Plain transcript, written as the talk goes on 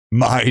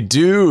My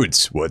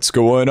dudes, what's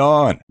going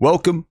on?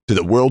 Welcome to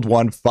the World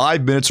 1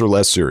 5 minutes or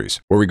less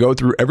series, where we go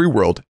through every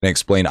world and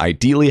explain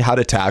ideally how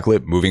to tackle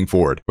it moving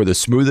forward for the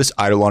smoothest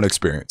IdleOn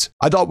experience.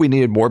 I thought we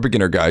needed more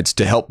beginner guides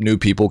to help new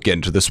people get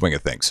into the swing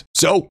of things.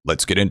 So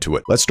let's get into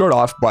it. Let's start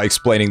off by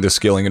explaining the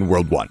skilling in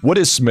World 1. What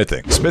is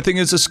smithing? Smithing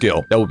is a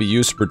skill that will be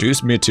used to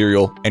produce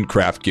material and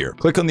craft gear.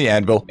 Click on the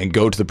anvil and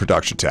go to the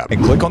production tab,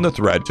 and click on the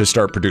thread to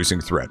start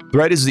producing thread.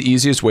 Thread is the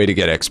easiest way to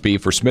get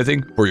XP for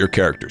smithing for your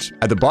characters.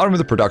 At the bottom of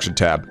the production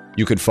tab,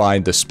 you can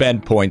find the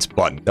spend points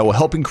button that will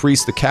help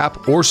increase the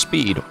cap or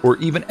speed or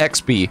even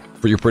XP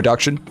for your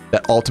production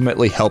that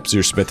ultimately helps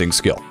your smithing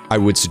skill. I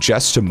would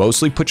suggest to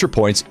mostly put your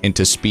points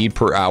into speed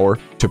per hour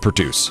to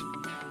produce.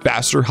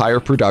 Faster,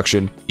 higher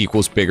production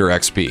equals bigger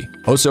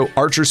XP. Also,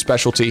 Archer's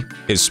specialty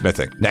is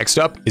smithing. Next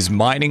up is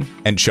mining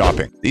and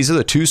chopping. These are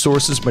the two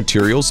sources of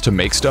materials to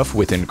make stuff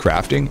within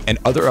crafting and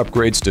other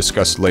upgrades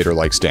discussed later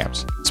like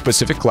stamps.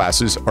 Specific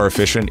classes are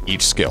efficient in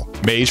each skill.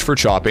 Mage for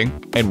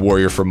chopping and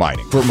warrior for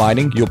mining. For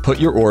mining, you'll put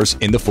your ores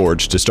in the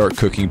forge to start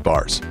cooking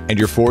bars, and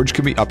your forge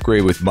can be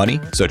upgraded with money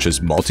such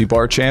as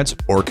multi-bar chance,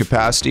 ore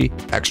capacity,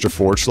 extra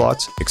forge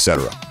slots,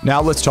 etc.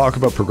 Now let's talk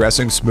about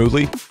progressing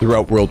smoothly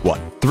throughout World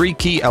 1. Three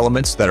key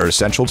elements that are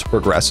essential to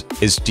progress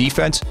is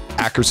defense,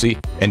 accuracy,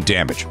 and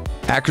damage.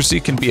 Accuracy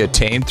can be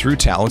attained through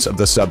talents of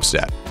the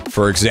substat.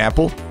 For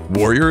example,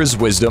 warrior is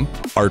wisdom,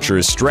 archer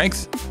is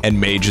strength, and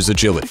mage is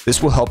agility.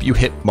 This will help you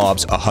hit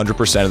mobs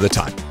 100% of the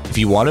time. If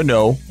you want to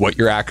know what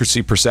your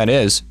accuracy percent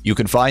is, you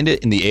can find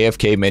it in the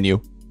AFK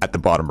menu at the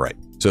bottom right.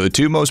 So the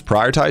two most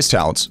prioritized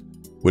talents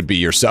would be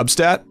your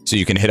substat, so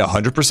you can hit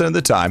 100% of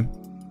the time,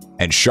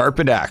 and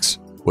sharpened axe,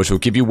 which will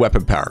give you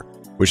weapon power,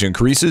 which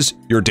increases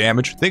your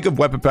damage. Think of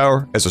weapon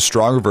power as a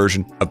stronger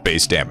version of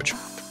base damage.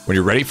 When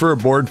you're ready for a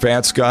more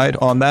advanced guide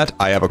on that,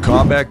 I have a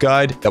combat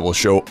guide that will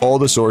show all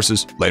the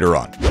sources later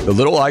on. The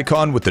little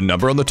icon with the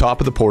number on the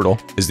top of the portal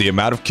is the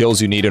amount of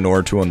kills you need in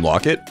order to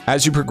unlock it.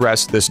 As you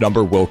progress, this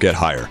number will get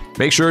higher.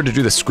 Make sure to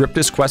do the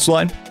Scriptus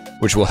questline,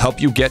 which will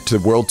help you get to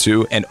World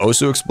 2 and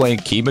also explain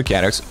key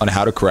mechanics on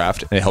how to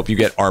craft and help you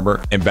get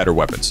armor and better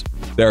weapons.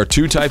 There are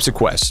two types of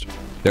quests.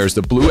 There's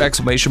the blue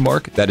exclamation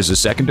mark, that is a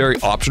secondary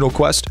optional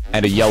quest,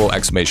 and a yellow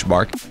exclamation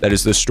mark, that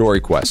is the story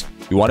quest.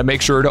 You want to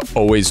make sure to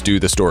always do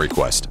the story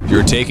quest. If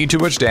you're taking too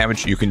much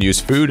damage, you can use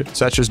food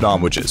such as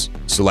non-widgets.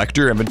 Select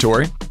your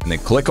inventory, and then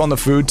click on the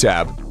food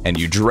tab, and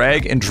you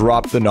drag and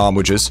drop the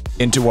non-widgets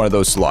into one of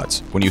those slots.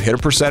 When you hit a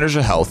percentage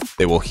of health,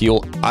 they will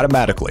heal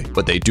automatically,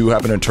 but they do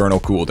have an internal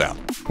cooldown.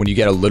 When you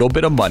get a little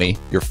bit of money,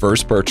 your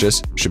first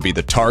purchase should be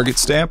the target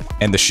stamp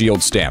and the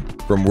shield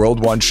stamp from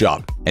World 1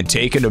 shop, and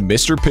take into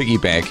Mr. Piggy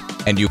Bank,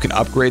 and you can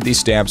upgrade these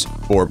stamps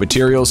for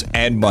materials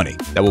and money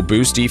that will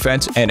boost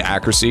defense and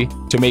accuracy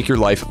to make your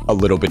life a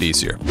little bit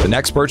easier. The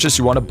next purchase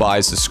you want to buy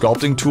is the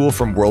sculpting tool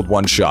from World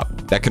 1 shop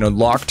that can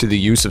unlock to the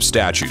use of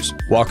statues.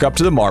 Walk up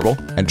to the marble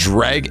and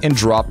drag and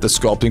drop the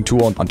sculpting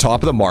tool on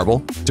top of the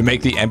marble to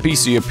make the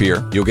NPC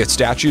appear. You'll get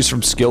statues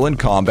from skill in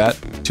combat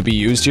to be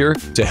used here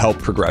to help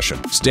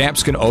progression.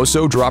 Stamps can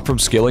also drop from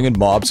skilling in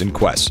mobs and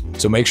quests,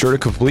 so make sure to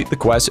complete the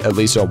quest at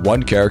least on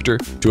one character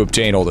to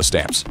obtain all the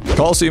stamps. The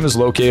Coliseum is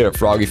located at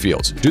Froggy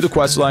Fields. Do the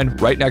quest line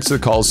right next to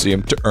the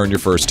Coliseum to earn your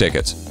first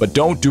tickets, but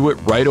don't do it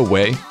right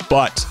away,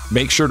 but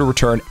make sure to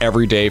return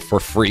every day for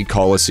free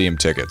Coliseum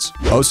tickets.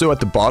 Also at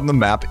the bottom of the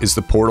map is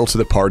the portal to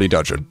the party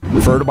dungeon.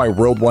 Refer to my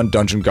World 1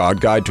 Dungeon God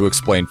Guide to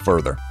explain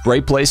further.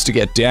 Great place to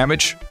get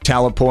damage,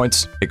 talent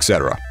points,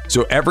 etc.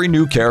 So every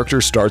new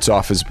character starts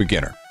off as a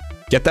beginner.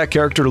 Get that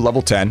character to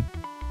level 10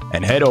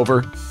 and head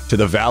over to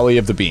the Valley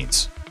of the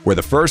Beans, where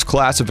the first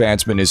class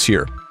advancement is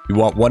here. You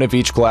want one of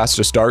each class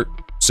to start,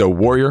 so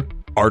warrior,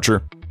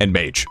 archer, and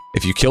mage.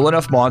 If you kill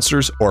enough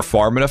monsters or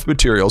farm enough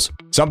materials,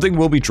 something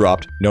will be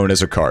dropped known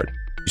as a card.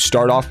 You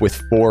start off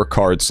with 4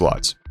 card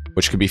slots,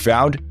 which can be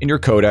found in your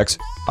codex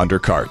under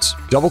cards.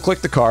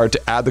 Double-click the card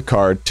to add the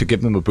card to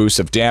give them a boost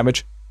of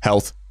damage,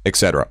 health,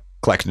 etc.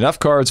 Collect enough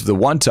cards of the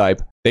one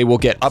type, they will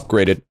get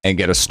upgraded and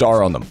get a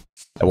star on them.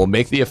 That will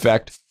make the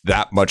effect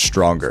that much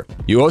stronger.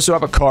 You also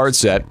have a card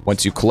set.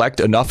 Once you collect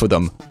enough of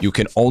them, you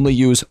can only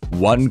use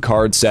one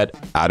card set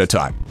at a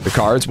time. The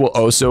cards will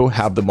also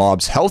have the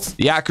mob's health,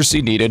 the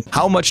accuracy needed,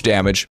 how much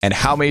damage, and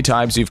how many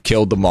times you've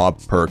killed the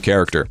mob per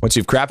character. Once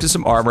you've crafted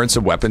some armor and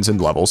some weapons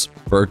and levels,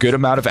 for a good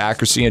amount of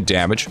accuracy and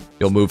damage,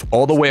 you'll move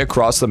all the way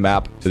across the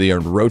map to the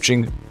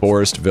Enroaching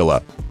Forest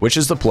Villa, which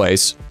is the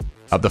place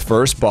of the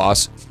first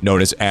boss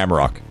known as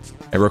Amarok.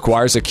 It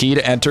requires a key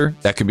to enter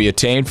that can be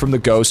attained from the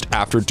ghost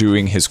after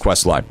doing his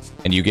questline,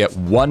 and you get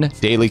 1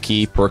 daily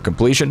key per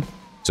completion,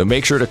 so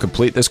make sure to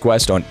complete this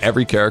quest on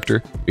every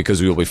character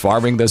because we will be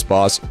farming this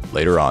boss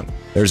later on.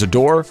 There's a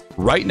door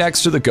right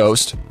next to the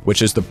ghost,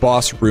 which is the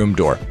boss room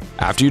door.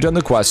 After you've done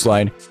the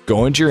questline,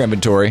 go into your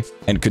inventory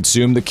and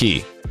consume the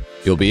key.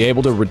 You'll be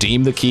able to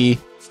redeem the key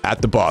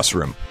at the boss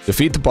room.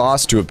 Defeat the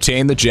boss to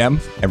obtain the gem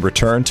and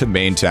return to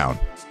main town,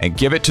 and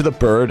give it to the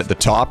bird at the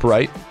top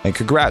right, and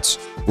congrats,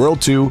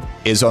 World 2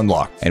 is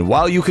unlocked. And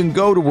while you can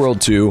go to World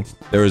 2,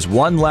 there is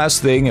one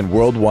last thing in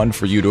World 1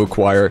 for you to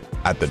acquire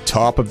at the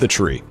top of the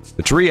tree.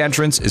 The tree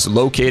entrance is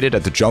located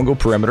at the jungle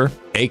perimeter,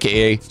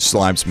 aka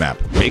Slime's map.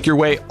 Make your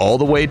way all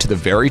the way to the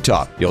very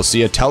top. You'll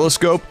see a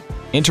telescope.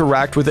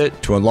 Interact with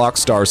it to unlock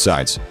star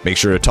signs. Make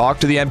sure to talk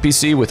to the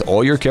NPC with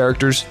all your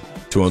characters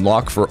to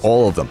unlock for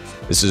all of them.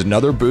 This is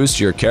another boost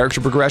to your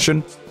character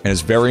progression and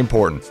is very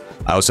important.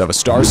 I also have a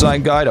star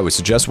sign guide I would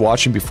suggest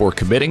watching before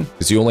committing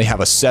because you only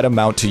have a set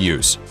amount to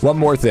use. One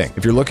more thing,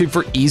 if you're looking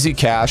for easy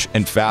cash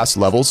and fast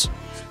levels,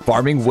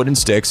 farming wooden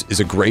sticks is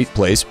a great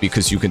place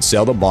because you can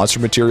sell the monster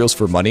materials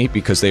for money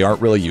because they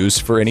aren't really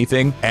used for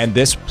anything, and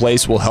this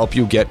place will help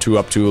you get to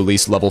up to at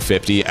least level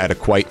 50 at a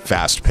quite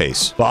fast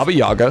pace. Baba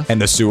Yaga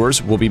and the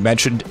sewers will be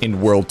mentioned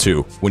in World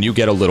 2 when you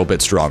get a little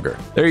bit stronger.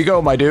 There you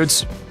go, my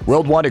dudes.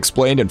 World 1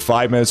 explained in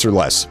 5 minutes or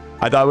less.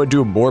 I thought I would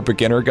do a more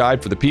beginner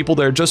guide for the people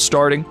that are just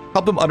starting,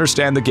 help them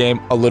understand the game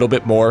a little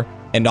bit more,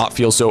 and not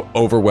feel so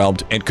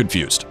overwhelmed and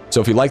confused.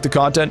 So if you like the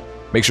content,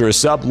 make sure to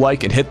sub,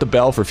 like, and hit the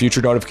bell for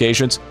future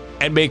notifications,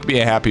 and make me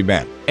a happy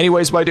man.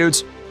 Anyways, my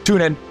dudes,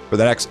 tune in for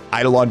the next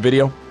IdleOn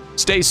video.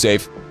 Stay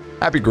safe,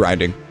 happy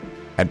grinding,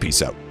 and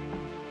peace out.